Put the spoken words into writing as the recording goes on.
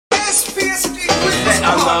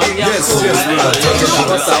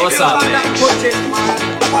What's up?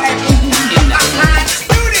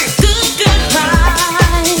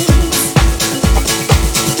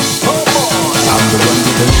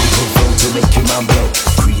 Make your mind blow.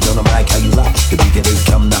 Creed on the mic, how you like. The bigger they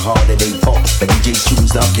come, the harder they fall. The DJ's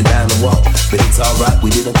shoes knocking down the wall. But it's alright,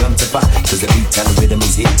 we didn't come to fight. Cause the beat and the rhythm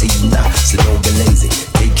is here to you now. So don't be lazy,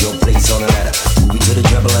 take your place on the ladder. Moving to the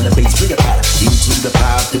treble and the bass, bring a pattern. Into the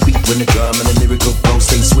power of the beat when the drum and the lyrical flow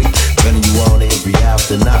stay sweet. Turning you on every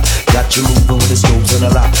after night. Got you moving with the scopes and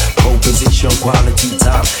a lot. Pole position, quality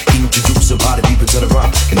time. Introduce a party people to the rock.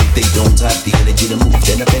 And if they don't have the energy to move,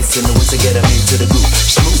 then the best in the world to get them into the groove.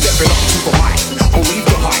 Smooth stepping up to the mic, or leave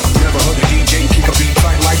the hype. Never heard a DJ kick a beat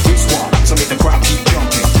tight like this one. So make the crowd keep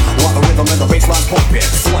jumping, while the rhythm and the bassline's pumping.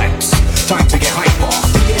 Flex, time to get hyper.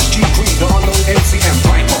 PSG Creed, the unknown MCM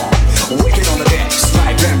Viper. Wicked on the decks,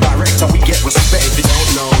 live and direct, so we get respect. If you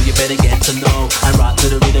don't know, you better get to know. I rock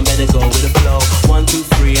to the rhythm, better go with the flow. 1, 2,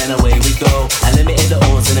 3, and away we go. And let me hit the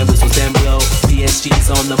horns and the whistles then blow.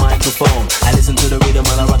 PSG's on the microphone. I listen to the rhythm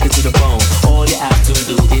and I rock it to the bone. All you have to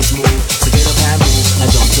do is move. So get up and move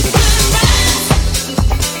and jump to the groove.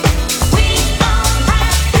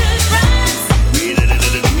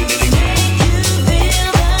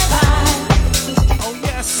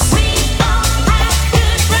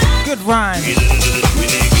 Good rhyme.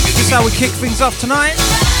 This is how we kick things off tonight.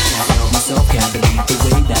 I love myself, can't believe the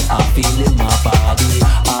way that I feel in my body.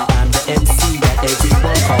 I am the MC that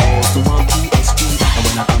everyone calls the one PSG. And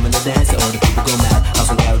when I come in the dance, all the people go mad. I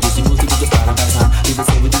was gonna this, you move to the style of that time. People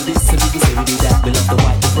say we do this, and people say we do that. We love the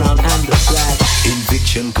white, the brown, and the black.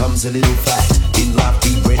 Inviction comes a little fact. In life,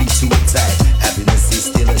 be ready to attack. Happiness is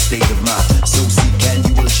still a state of mind. So seek and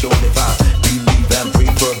you will surely find. Believe and pray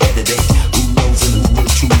for a better day. Who knows and who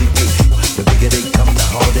will truly pay? The bigger they come, the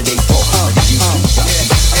harder they fall.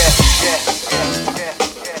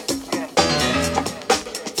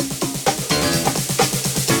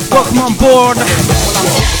 Welcome on board.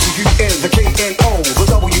 The K-N-O, the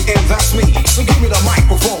W-N, that's me. So give me the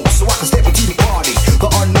microphone so I can step into the party. The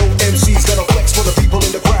unknown MC's gonna flex for the people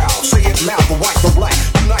in the crowd. Say it loud, the white, the black.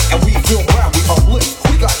 Unite and we feel proud, we uplift.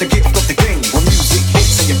 We got the gift of the game. When music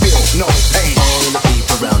hits and you feel no pain. All the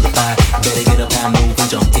people around the bar, you better get up and move and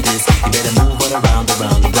jump to this. You better move on around,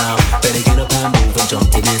 around, around. Better get up and move and jump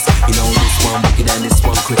to this. You know this one wicked and this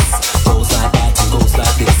one Chris. Goes like that and goes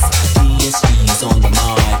like this. PSG's on the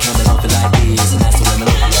mic, coming off it like this, and that's what I'm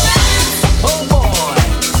looking at. Oh boy.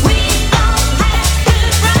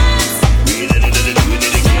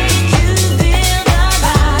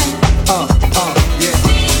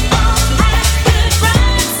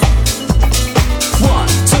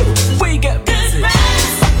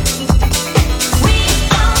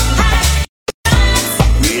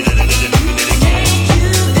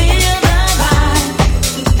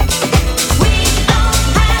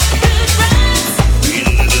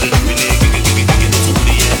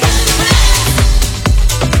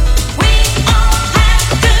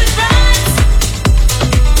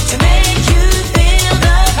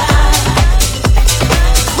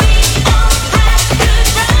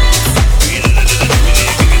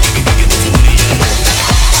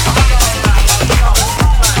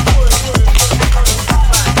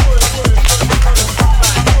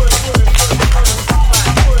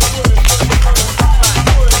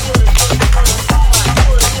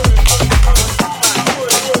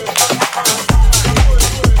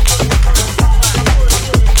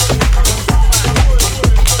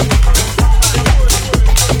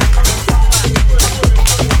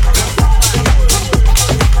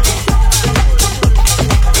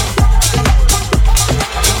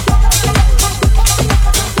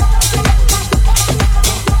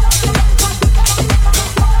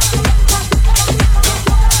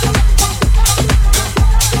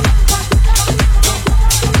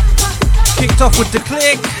 Off with the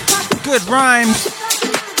click, good rhymes.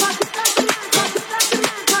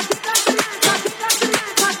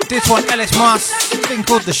 This one, Ellis Moss, thing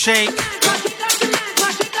called The Shake.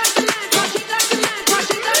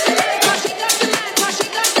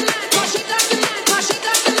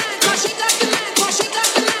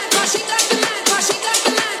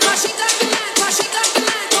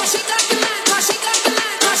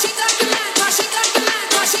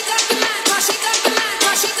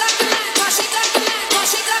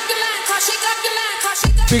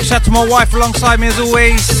 Big shout to my wife alongside me as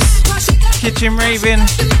always. Kitchen raving,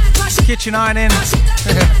 kitchen ironing.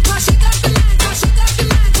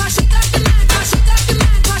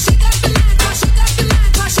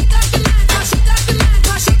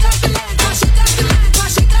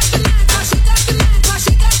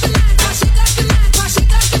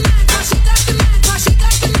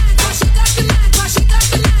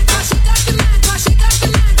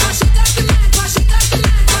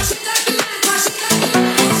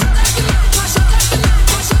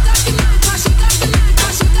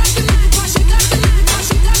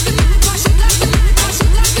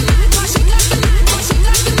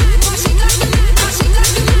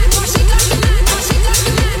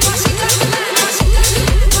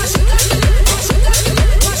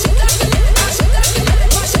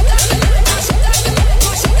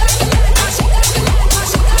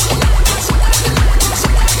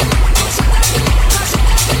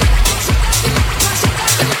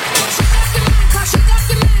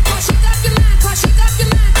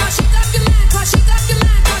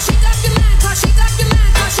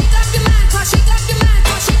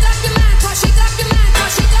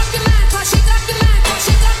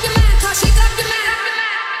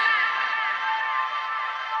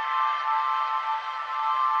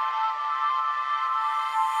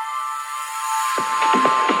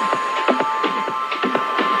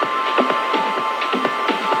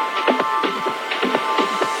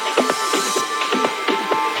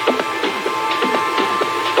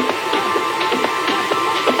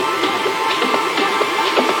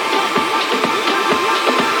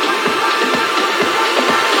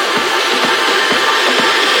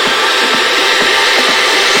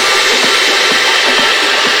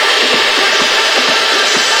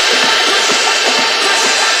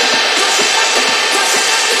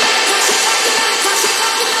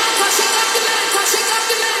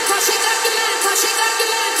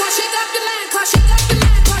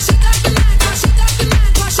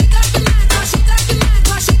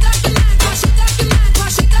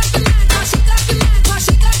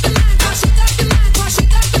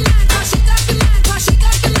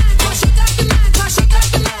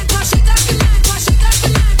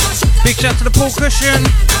 Cushion.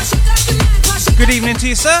 Good evening to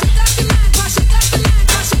you, sir.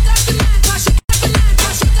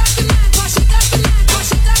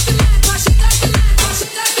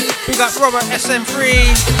 Big up Robert SM3.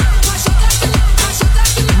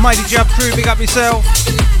 Mighty Job Crew, big up yourself.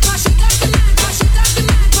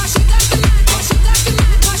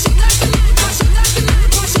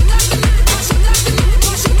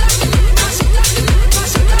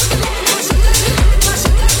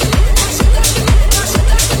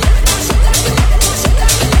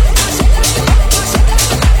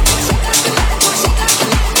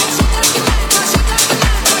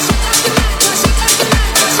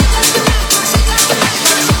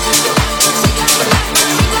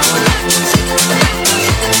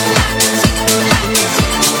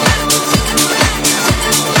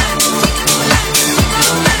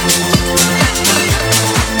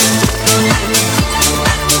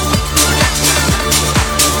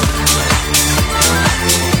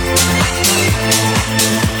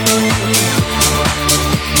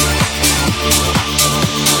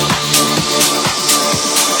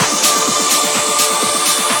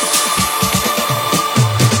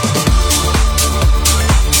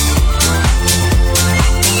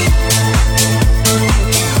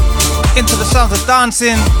 Sounds of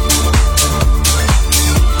dancing.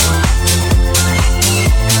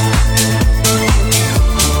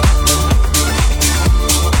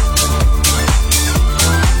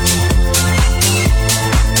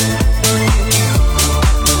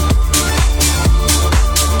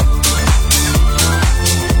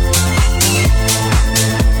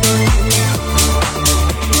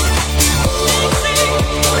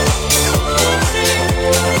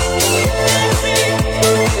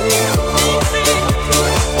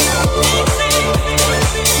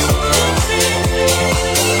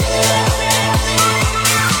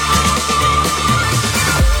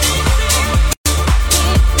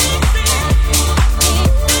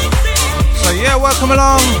 Welcome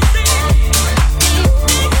along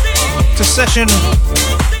to session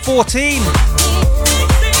 14.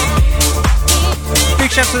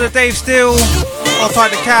 Big shout to the Dave Steele, I'll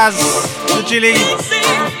type the Kaz, the Jilly.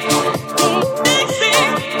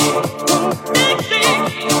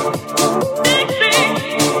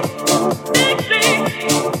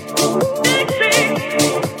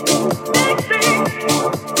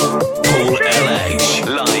 Paul LH,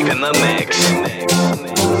 live in the mix.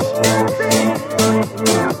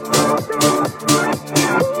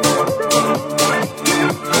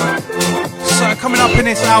 Coming up in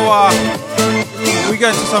this hour, we go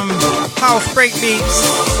into some house break beats,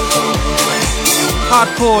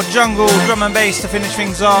 hardcore jungle, drum and bass to finish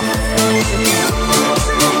things off.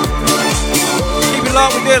 Keep it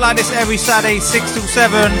locked, we do it like this every Saturday, 6 till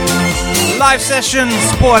 7. Live sessions,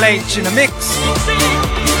 Paul H in the mix.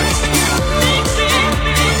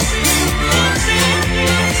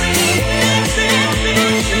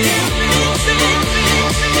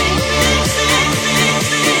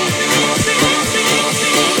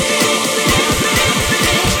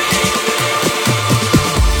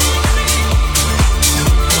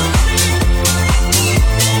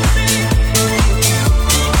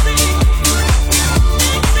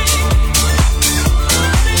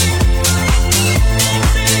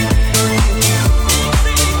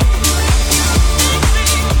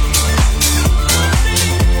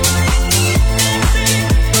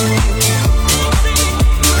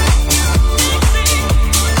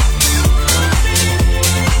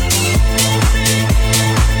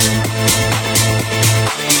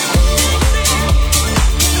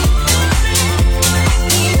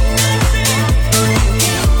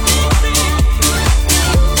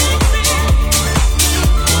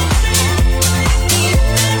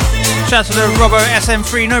 Shout out to the Robo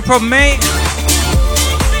SM3, no problem, mate.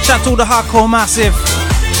 Shout out to all the Hardcore Massive.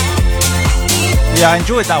 Yeah, I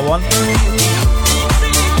enjoyed that one.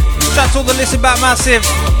 Shout out to all the Listen Back Massive.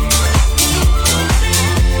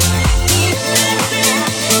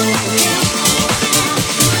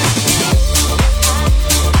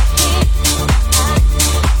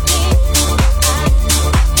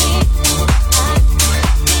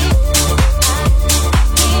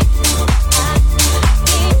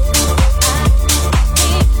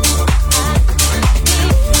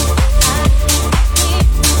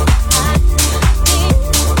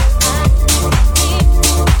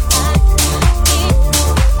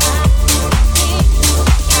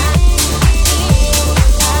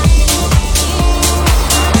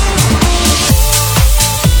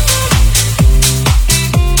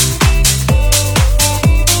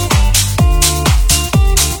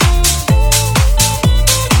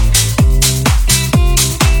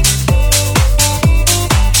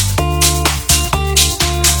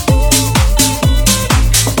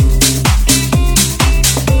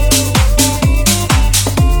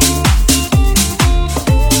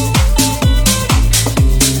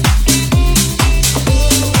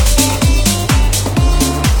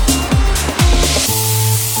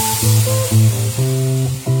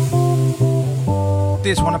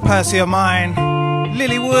 This one, a Percy of mine.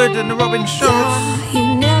 Lily Wood and the Robin Schultz. Yeah,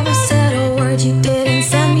 you never said a word, you didn't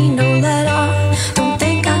send me no letter. Don't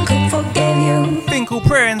think I could forgive you. Finkel,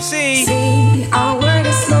 Prayer and Sea. See, our word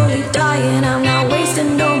is slowly dying, I'm not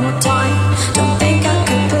wasting no more time. Don't think I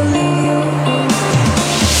could believe you.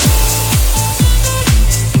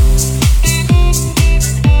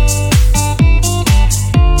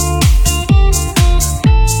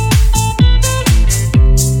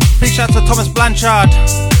 Big shout to Thomas Blanchard.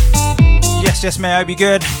 Yes, yes, may I be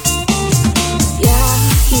good. Yeah,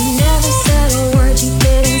 you never said a word, you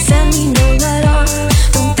didn't send me no letter.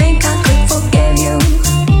 Don't think I could forgive you.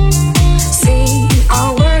 See,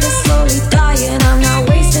 our word is slowly dying, I'm not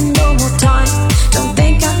wasting no more time. Don't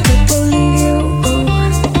think I could believe you.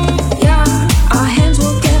 Yeah, our hands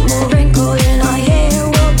will get more wrinkled and our hair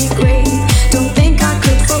will be gray. Don't think I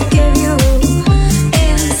could forgive you.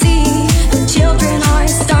 And see, the children are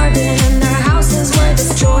starving and their houses were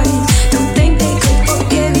destroyed. Don't think they could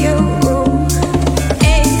forgive you.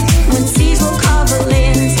 Hey, when seas will cover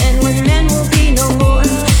lands and when men will be no more.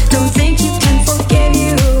 Don't think you can forgive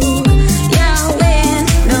you. Yeah, when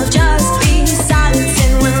there'll just be silence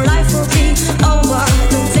and when life will be over.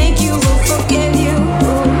 Don't think you will forgive you.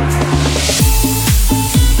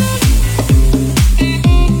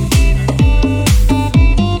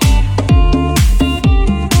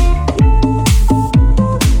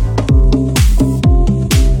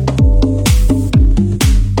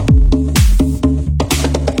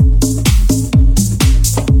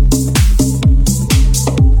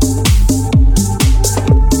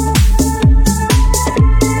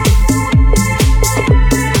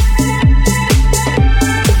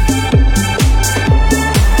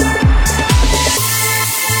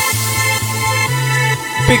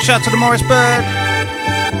 Big shout to the Morris Bird.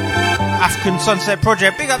 African Sunset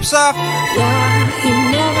Project. Big up, Surf. Yeah, you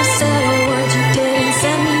never said a word, you didn't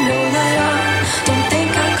send me no letter. Don't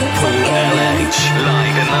think I could forgive you.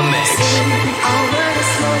 Live in the mix. Our word is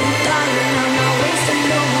slowly dying, I'm not wasting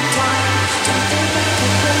no more time. Don't think I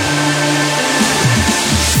could believe you.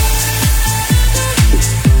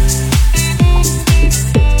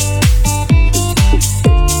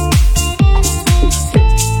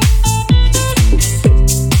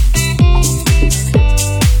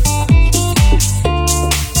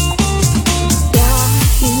 Yeah,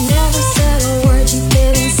 you never said a word, you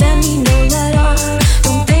didn't send me no letter.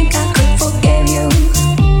 Don't think I could forgive you.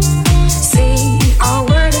 See, our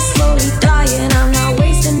word is slowly dying, I'm not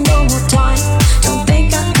wasting no more time. Don't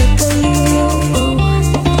think I could believe you.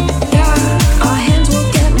 Yeah, our hands will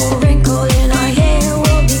get more wrinkled and our hair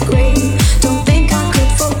will be gray. Don't think I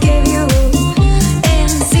could forgive you. And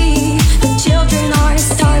see, the children are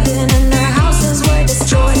starving and their houses were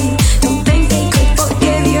destroyed. Don't think they could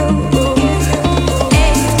forgive you.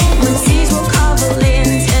 Hey, when seas will cover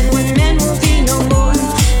lands and when men will be no more.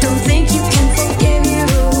 Don't think you can forgive you.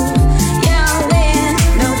 Yeah, when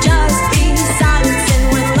there'll just be silence and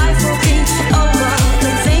when life will be over.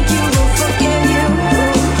 Don't think you will forgive you.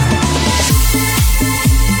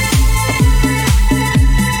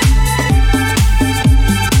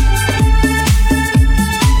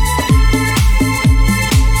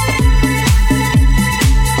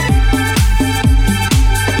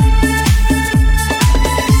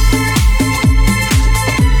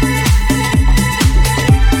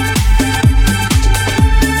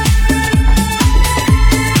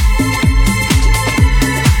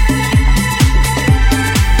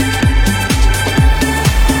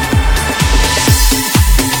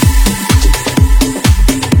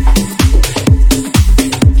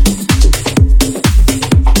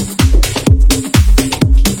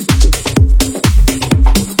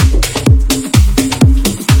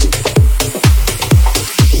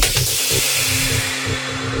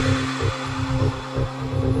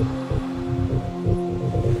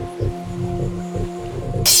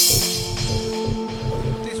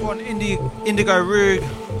 This one, Indigo Rug.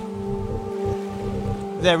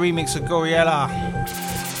 Their remix of Goriella.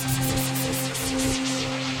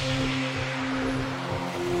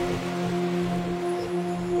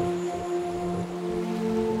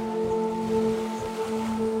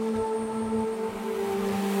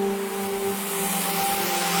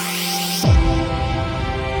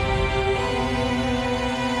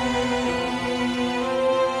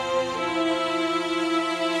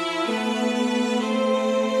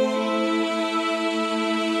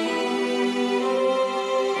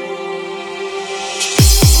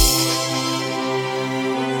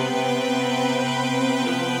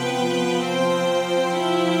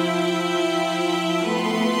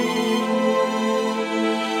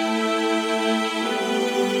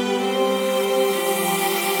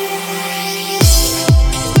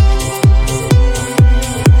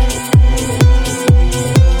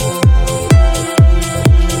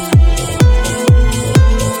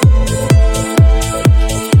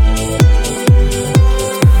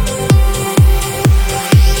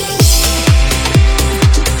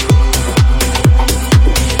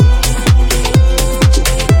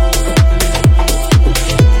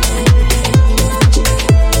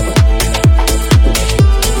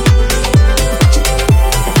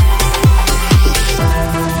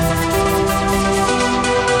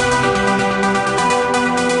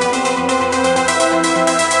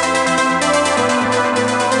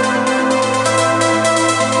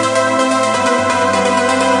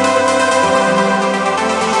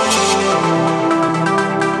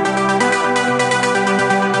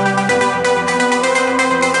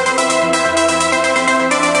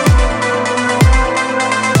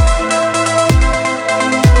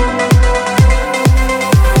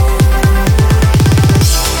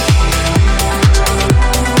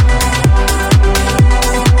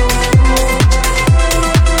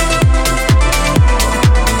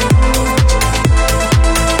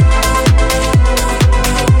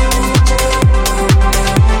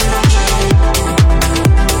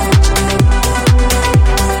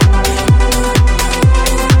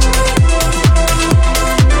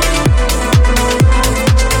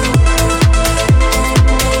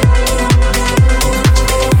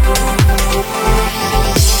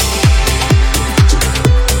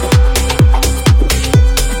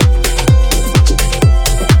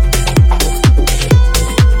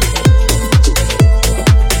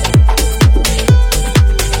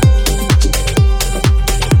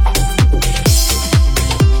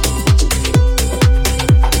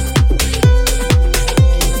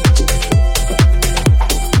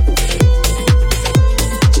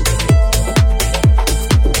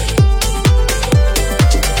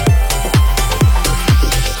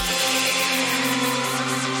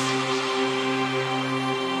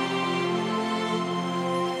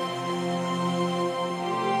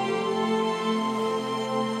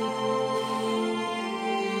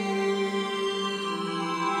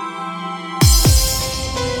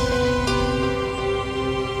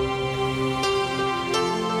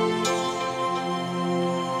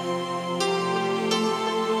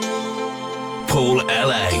 Paul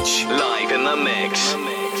LH, live in the mix.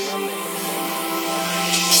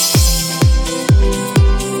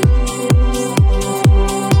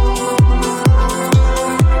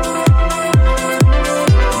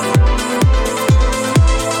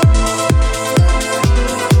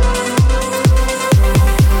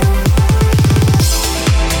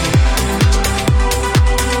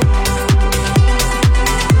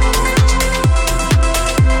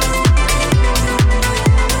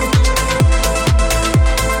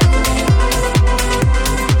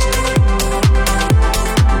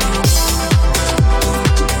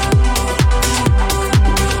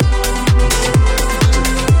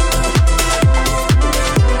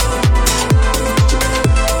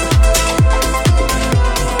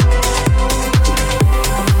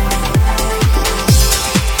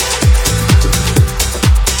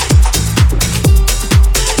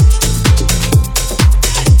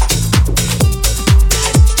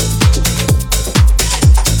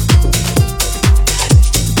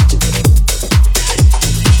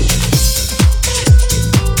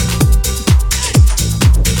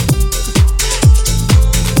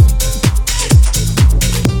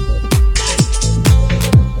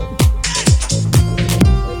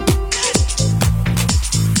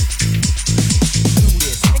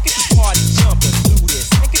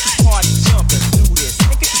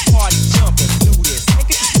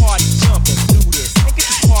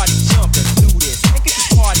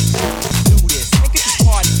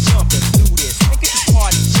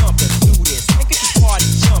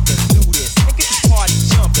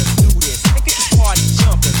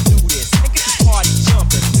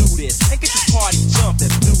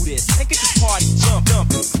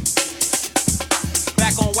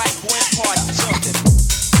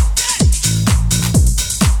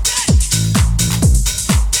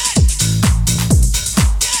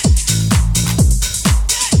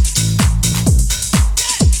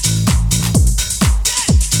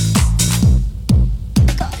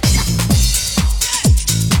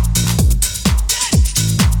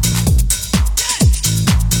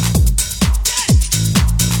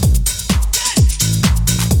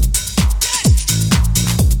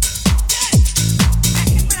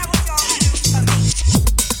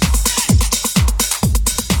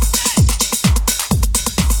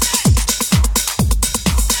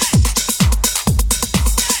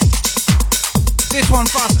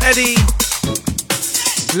 Eddie,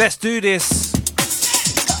 let's do this.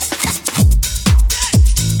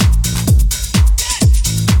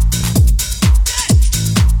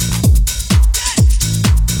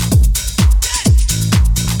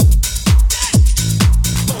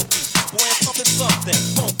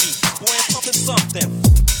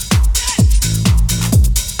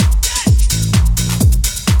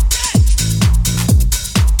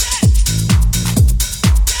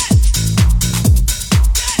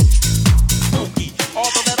 All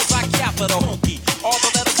the letters I capital.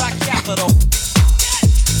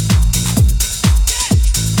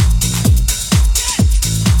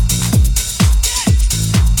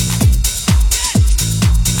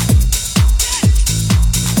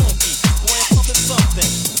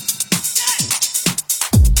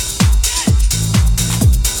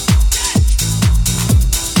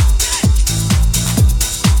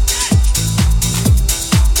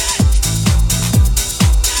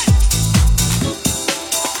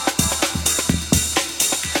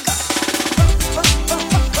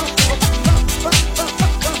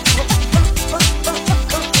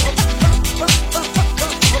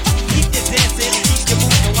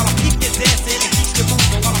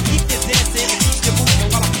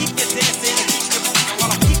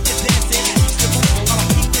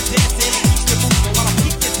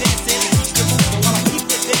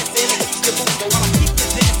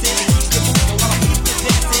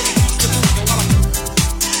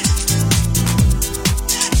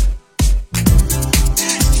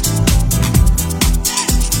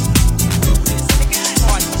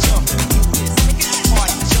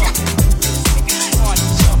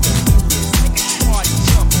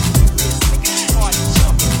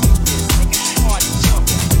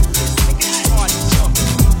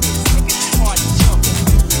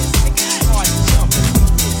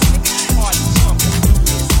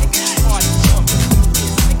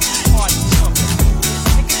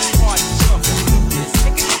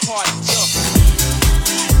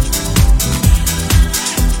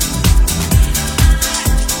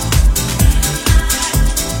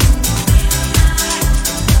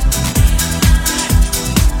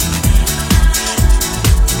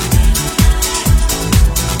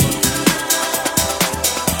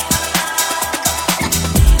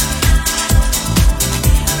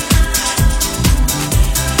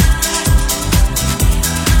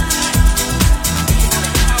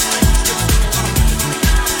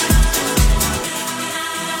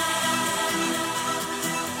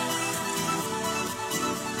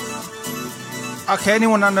 Okay,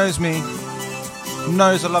 anyone that knows me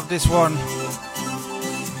knows I love this one.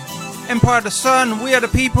 Empire of the Sun, We Are the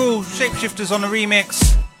People, Shapeshifters on the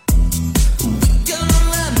remix.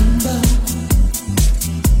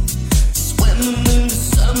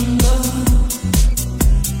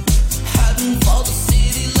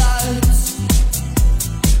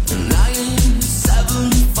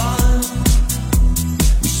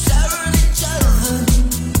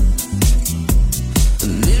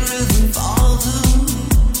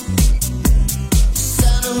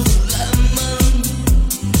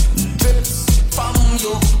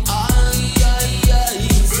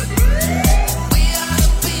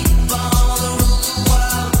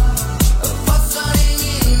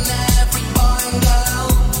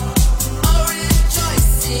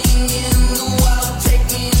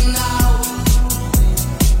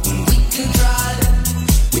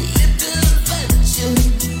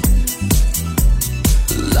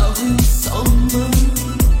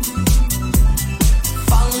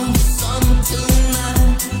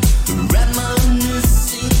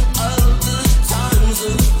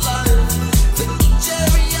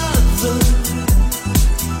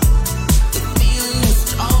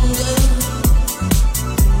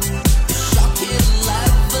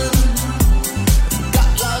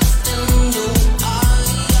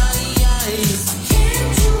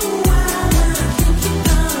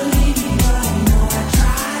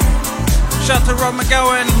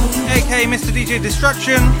 Mr. DJ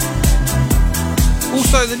Destruction,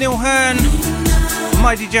 also the Neil Hearn,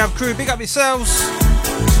 My DJ Ab crew, big up yourselves.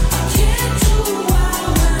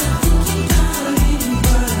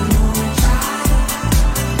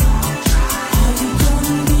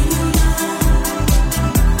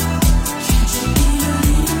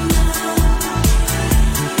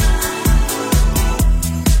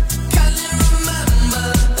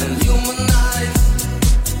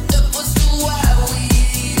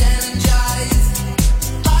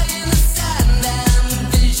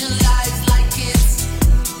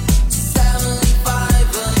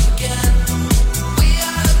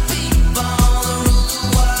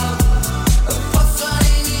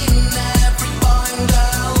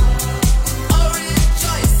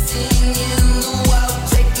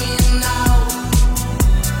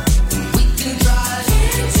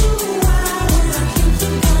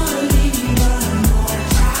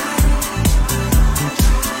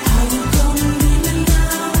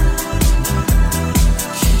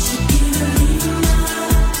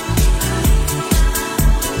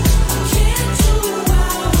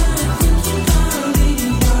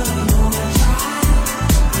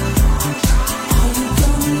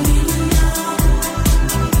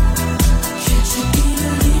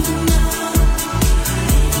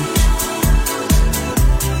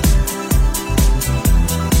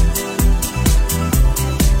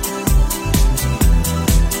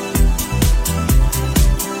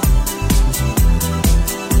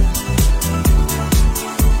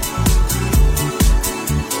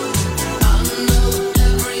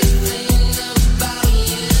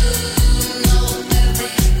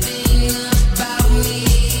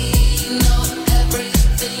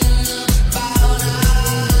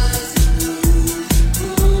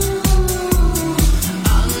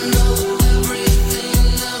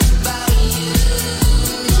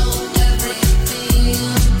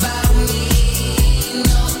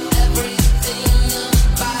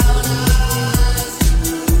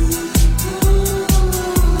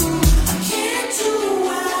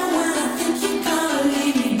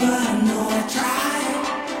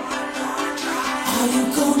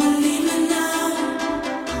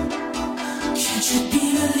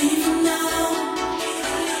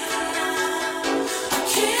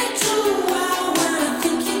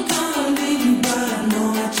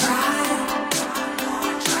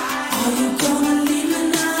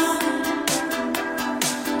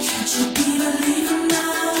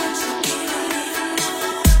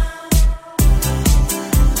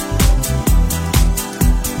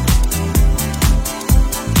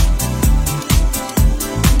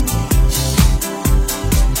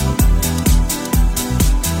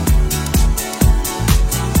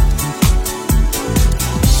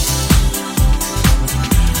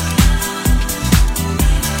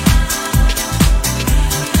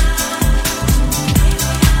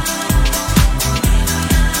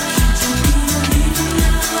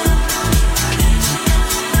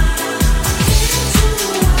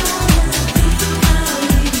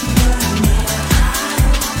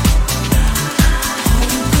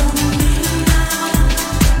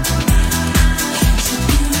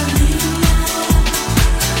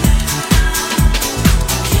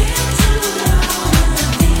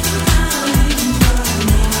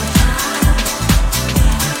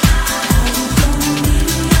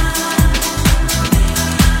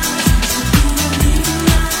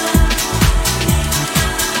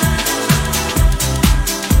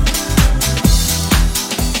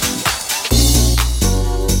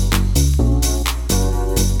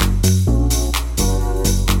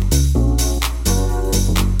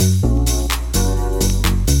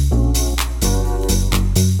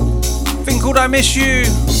 I Miss You?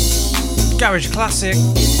 Garage classic.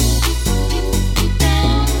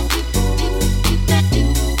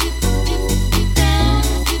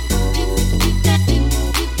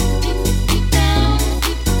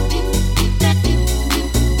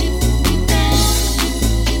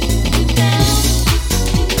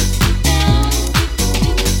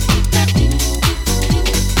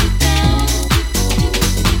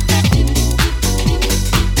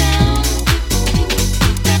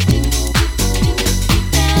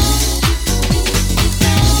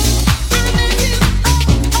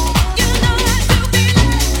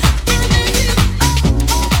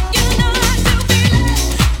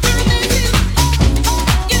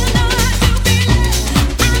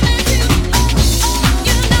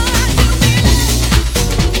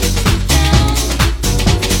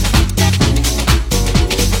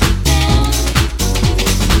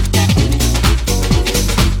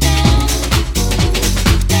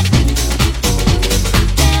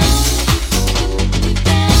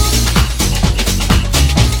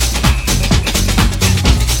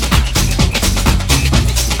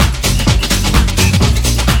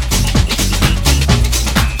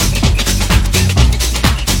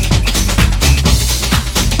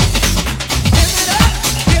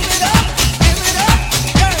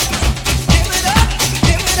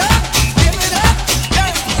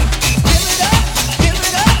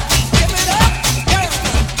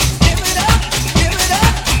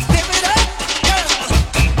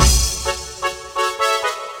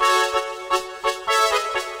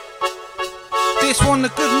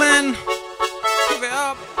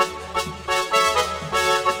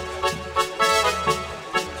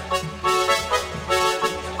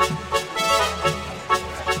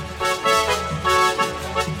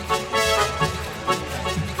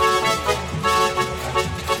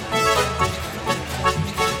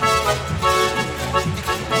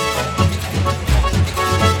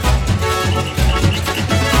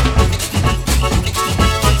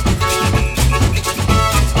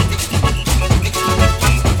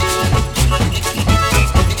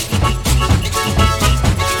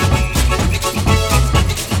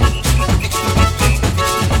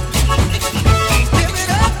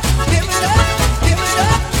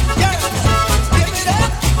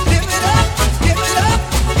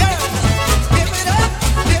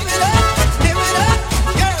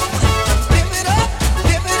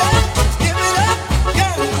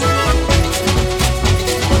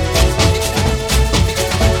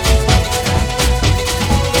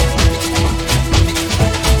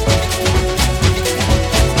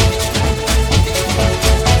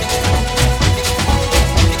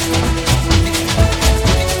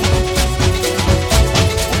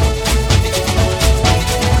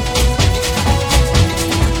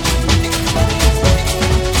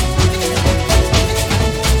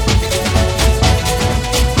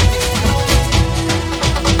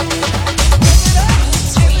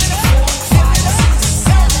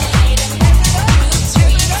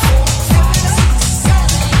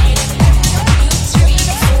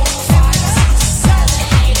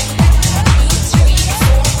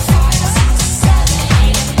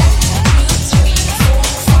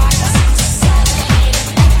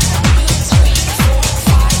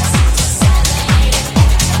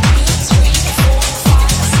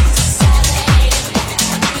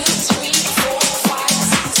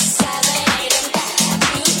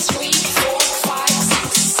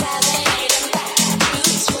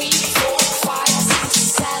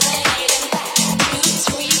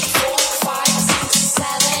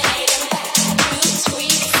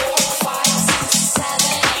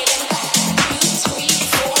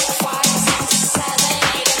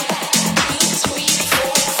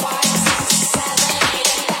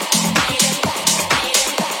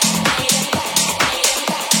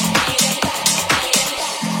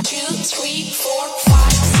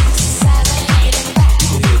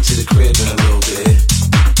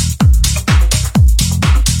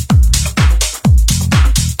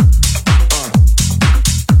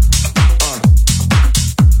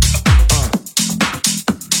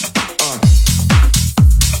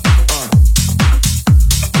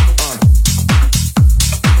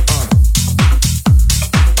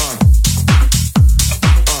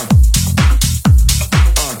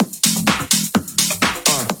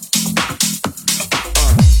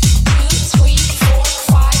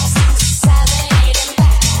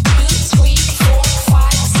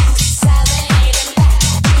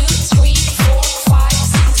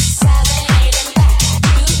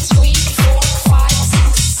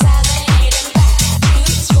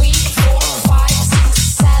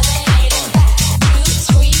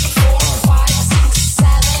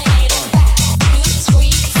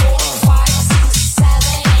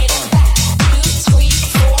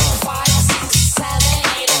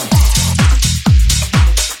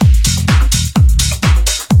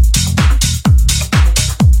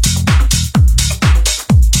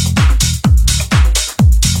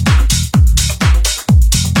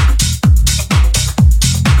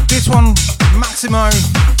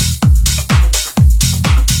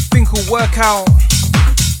 Workout.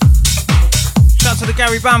 Shout out to the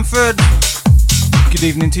Gary Bamford. Good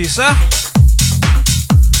evening to you, sir.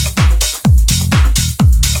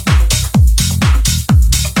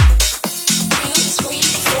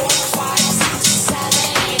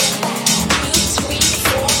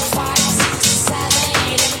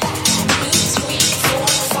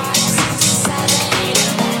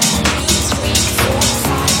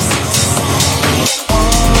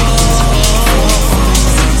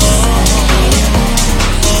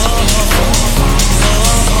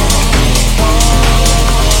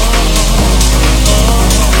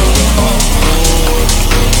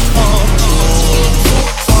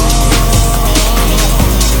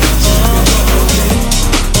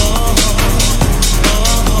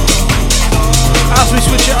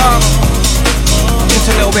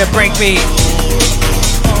 Breakbeat.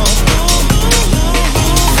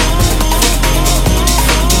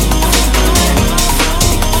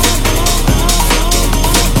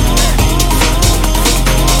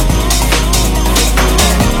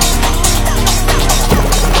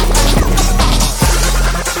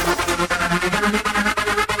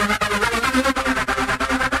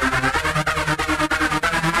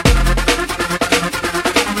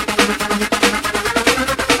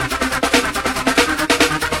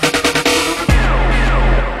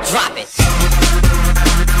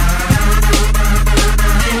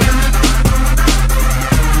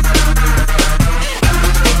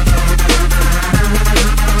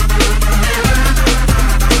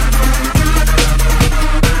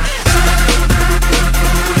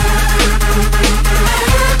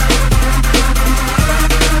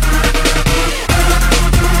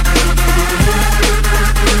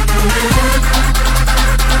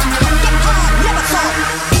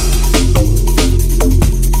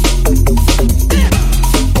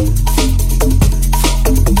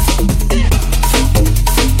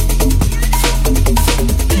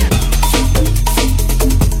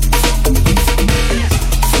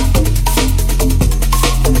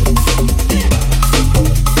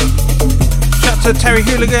 Terry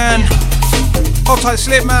Hooligan, Hold Tight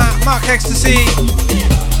Slipmat, Mark Ecstasy,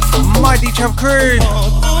 My DJ Crew.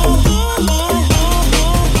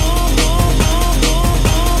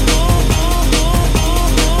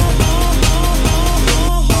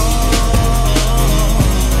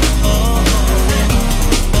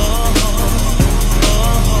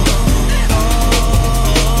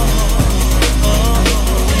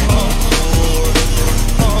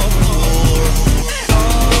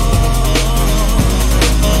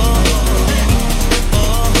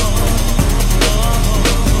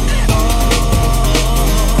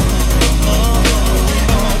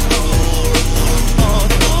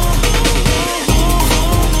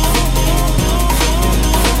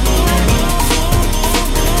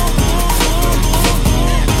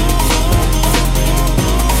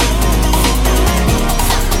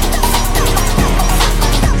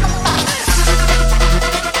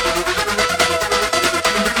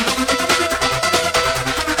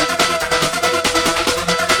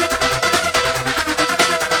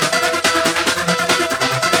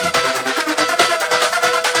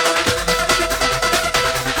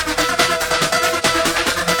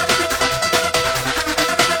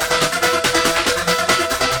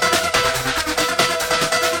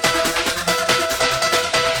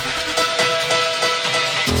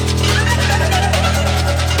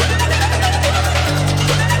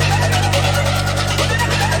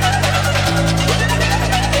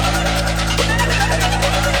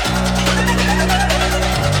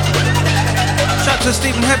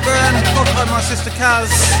 Stephen Hepburn, followed by my sister Kaz.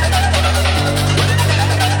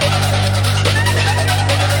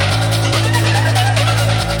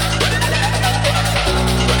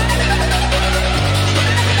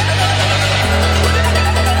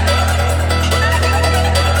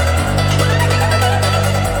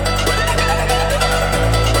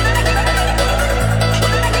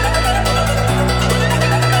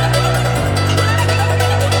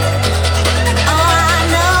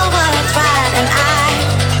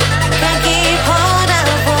 Keep hold of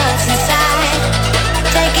what's inside.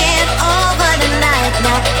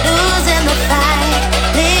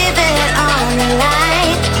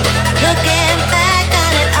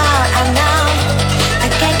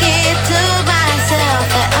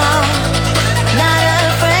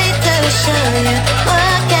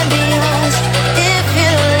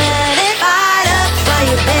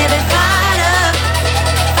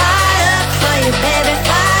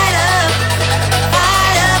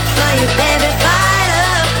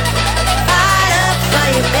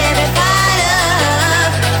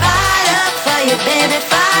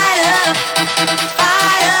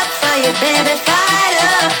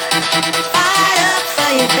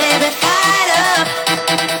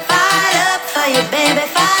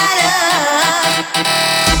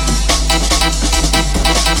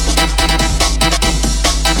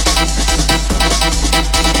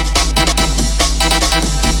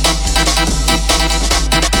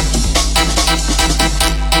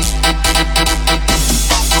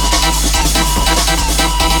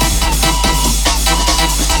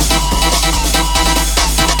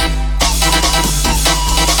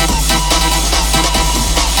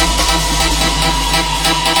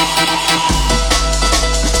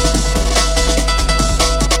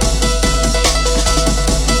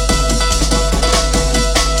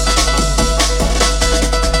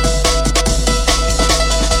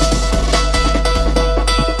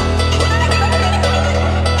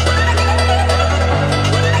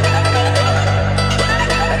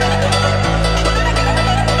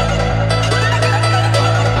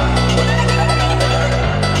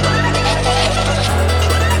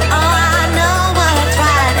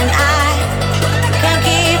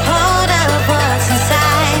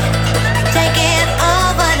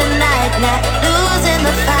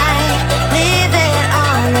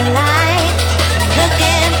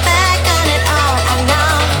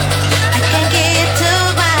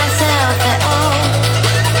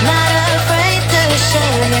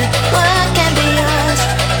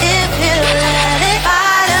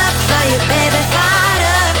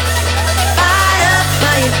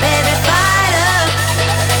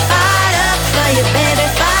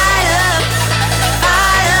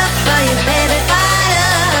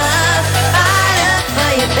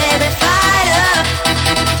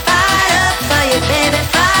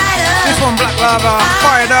 Lava,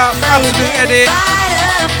 Fired Up, absolute edit. Fired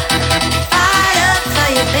up for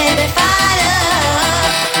you, baby, fired up.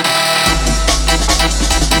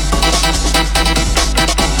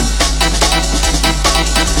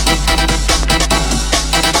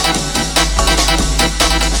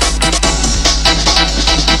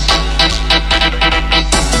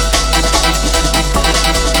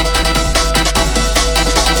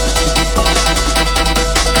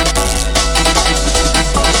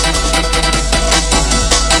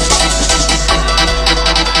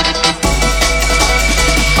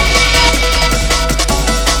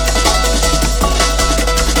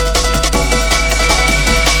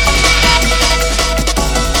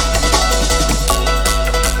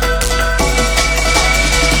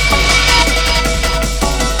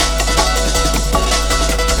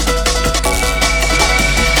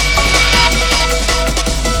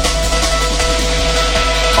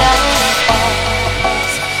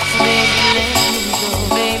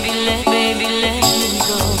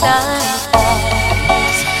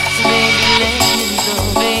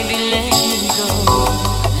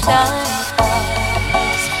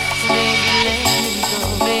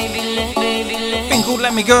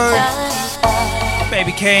 Let Me Go,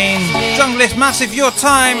 Baby Kane, Junglist, Massive, Your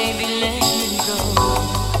Time.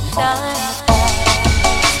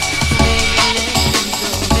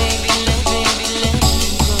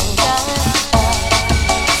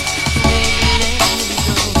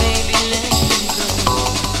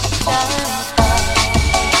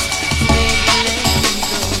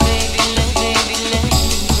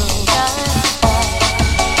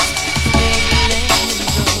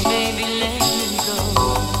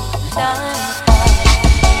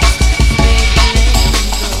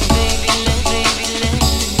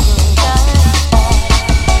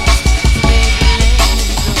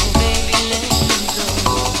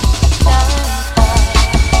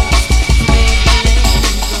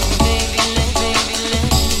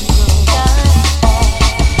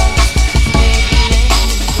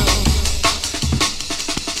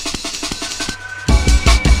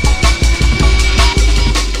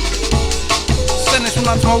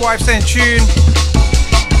 Saying tune,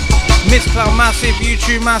 Mixcloud Massive,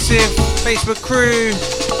 YouTube Massive, Facebook crew,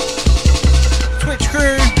 Twitch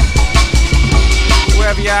crew,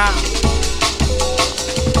 wherever you're at.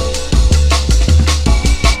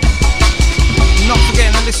 Not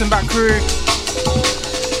forgetting the Listen Back crew.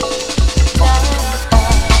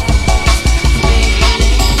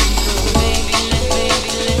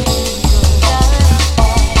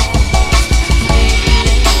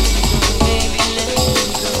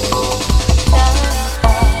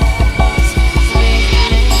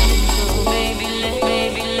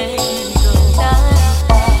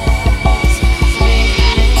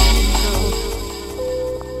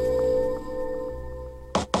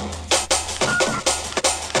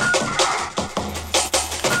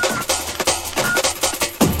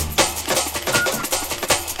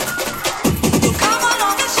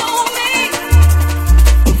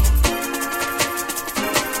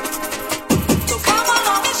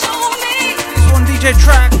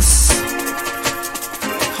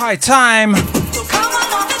 Time.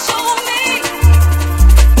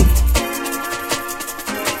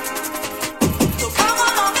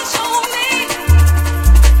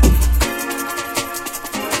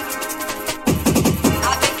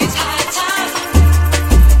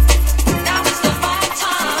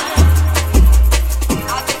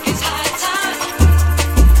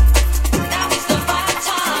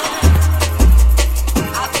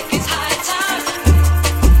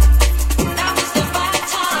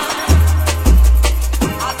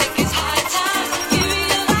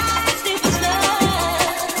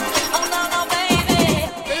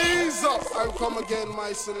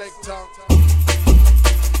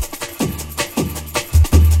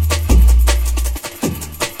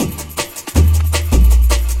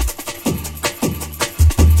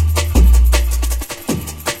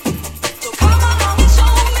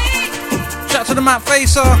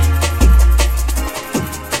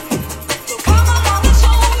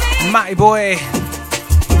 Matty boy.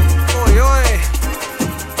 Oi, oi.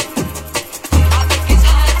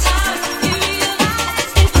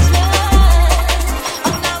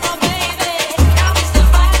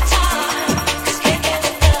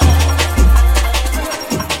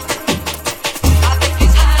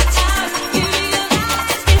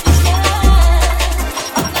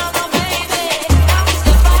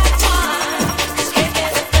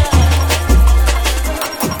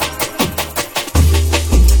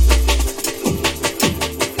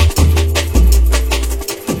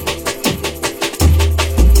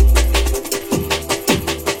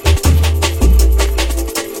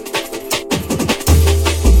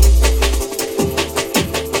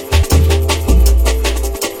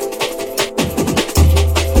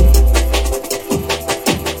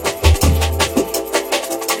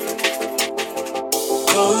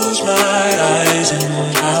 close my eyes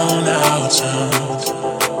and drown out sound.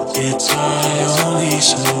 It's my only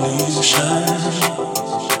solution.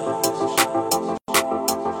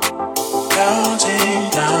 Counting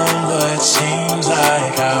down, but seems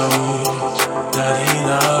like I would not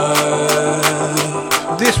enough.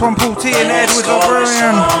 This one, Paul T and Edwards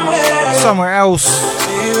O'Brien. Somewhere else.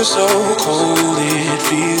 Feels so cold, it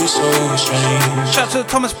feels so strange. Shout to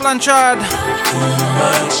Thomas Blanchard. Too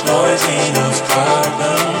much noise, enough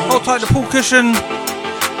problem. Hold tight the pool cushion.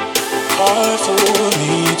 Hard for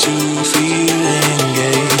me to feel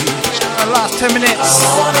engaged. The last 10 minutes.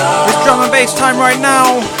 It's drum and bass time right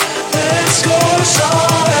now. Let's go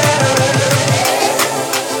somewhere.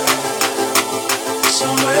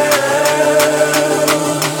 Somewhere.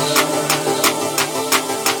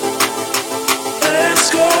 Let's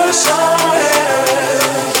go somewhere.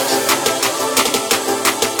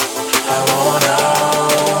 I want out.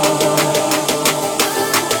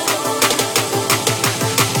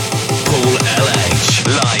 Paul LH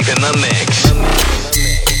live in the mix.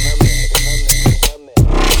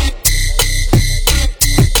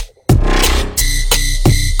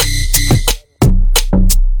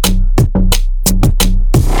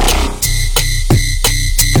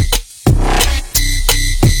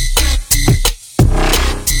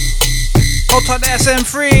 The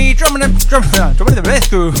SM3 drum and the bass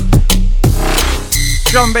crew.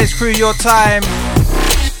 Drum and bass crew, your time.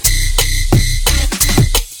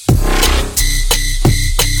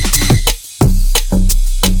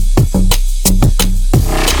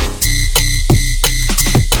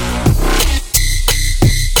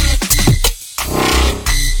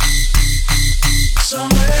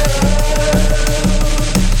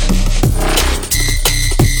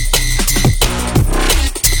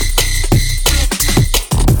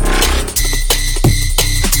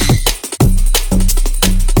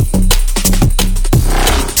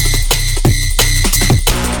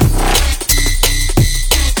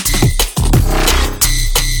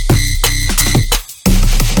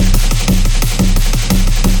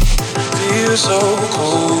 So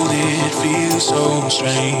cold, it feels so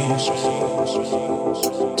strange.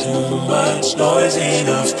 Too much noise,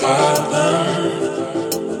 enough problem.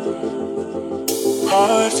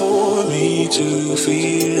 Hard for me to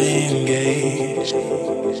feel engaged.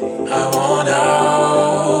 I want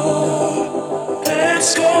out.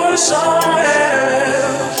 Let's go somewhere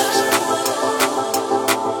else.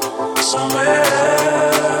 Somewhere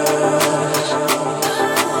else.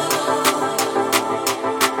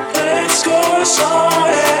 Let's go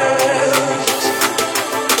somewhere else.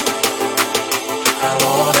 I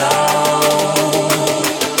want out.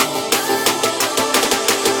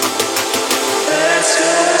 Let's go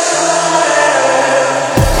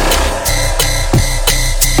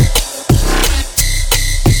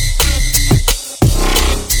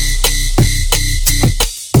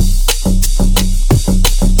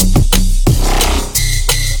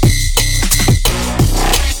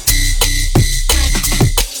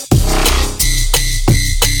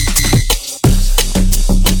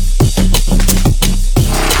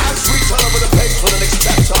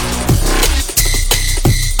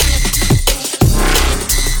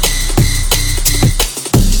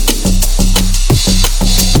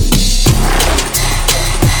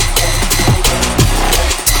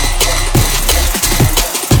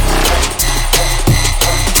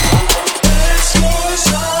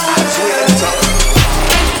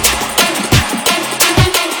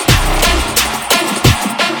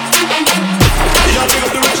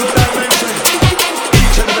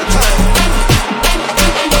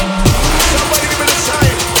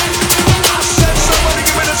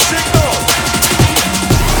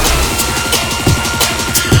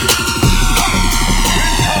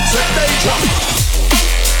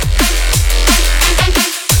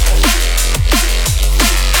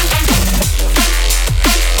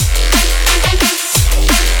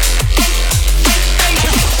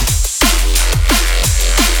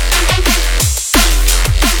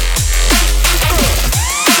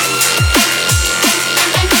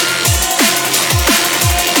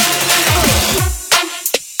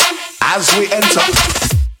as we enter.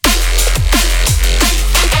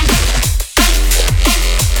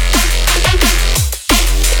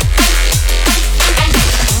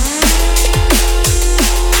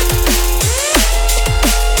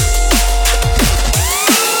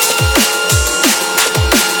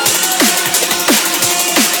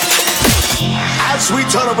 As we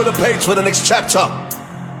turn over the page for the next chapter.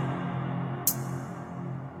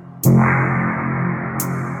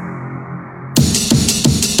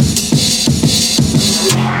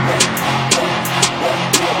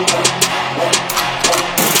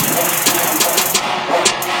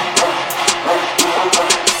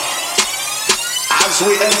 So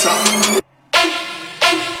we enter.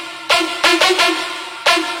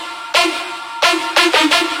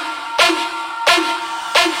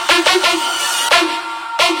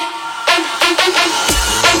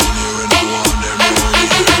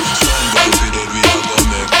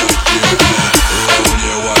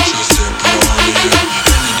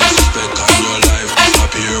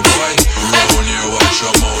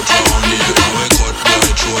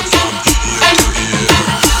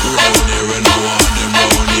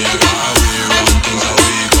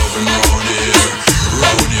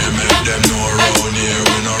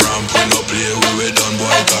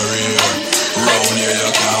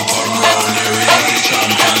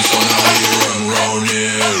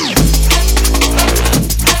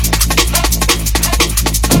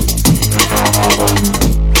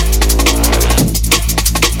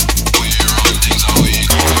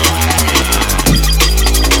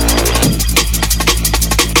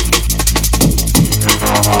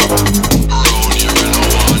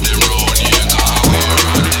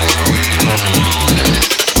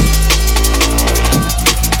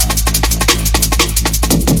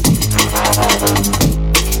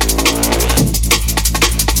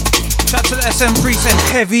 SM3 sent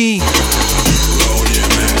heavy.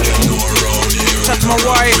 Shout to my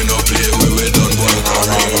wife.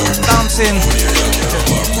 Dancing.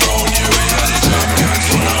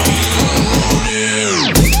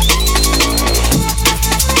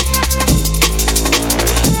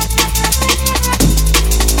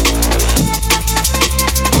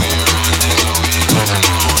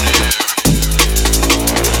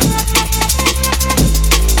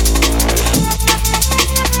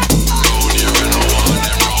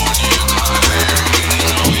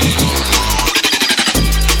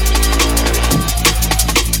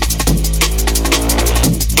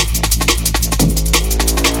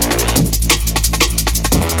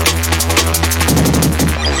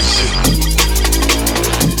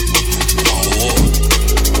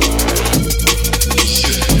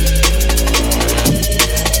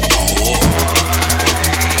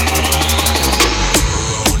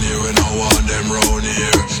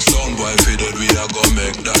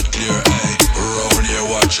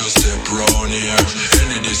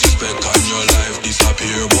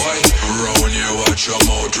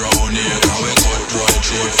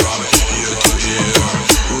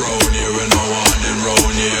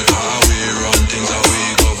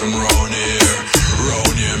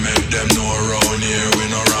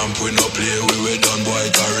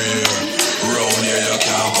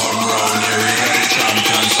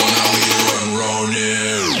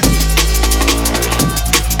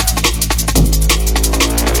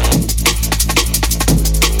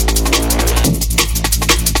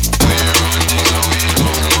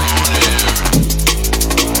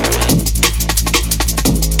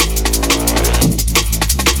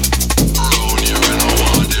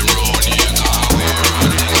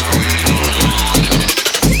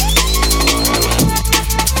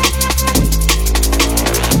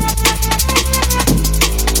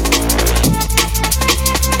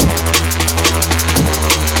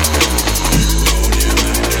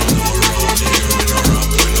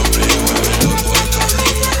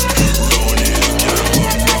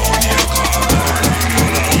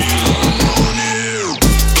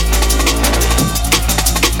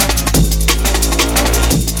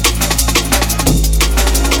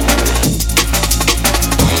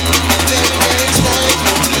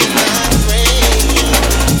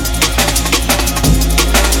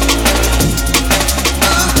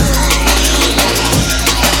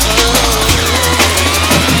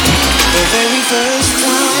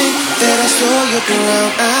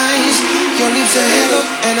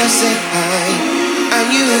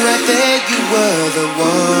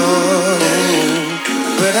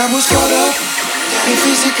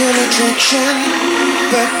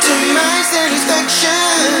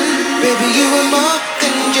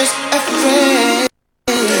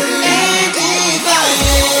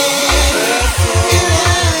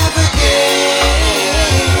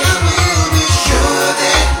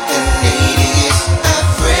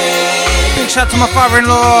 Shout to my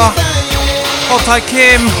father-in-law, Otai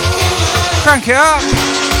Kim. Crank it up.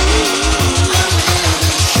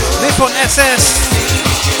 Lip on SS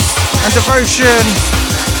and Devotion.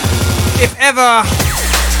 If ever.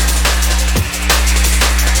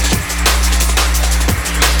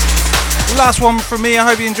 Last one from me. I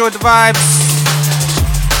hope you enjoyed the vibes.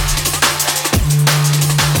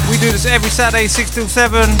 We do this every Saturday, 6 till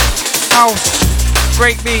 7. House,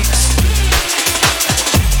 great beats.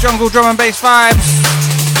 Jungle drum and bass vibes,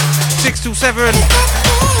 6 till 7,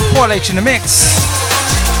 Paul H in the mix.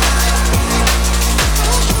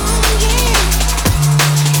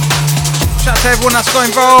 Shout out to everyone that's got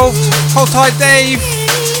involved. Hold tight, Dave.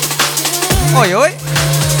 Oi, oi.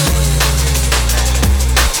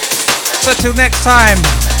 So till next time,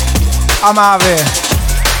 I'm out of here.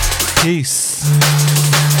 Peace.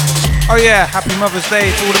 Oh yeah, happy Mother's Day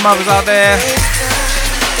to all the mothers out there.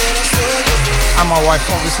 And my wife,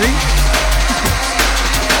 obviously.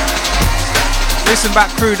 Listen back,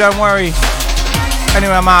 crew, don't worry.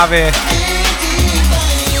 Anyway, I'm out of here.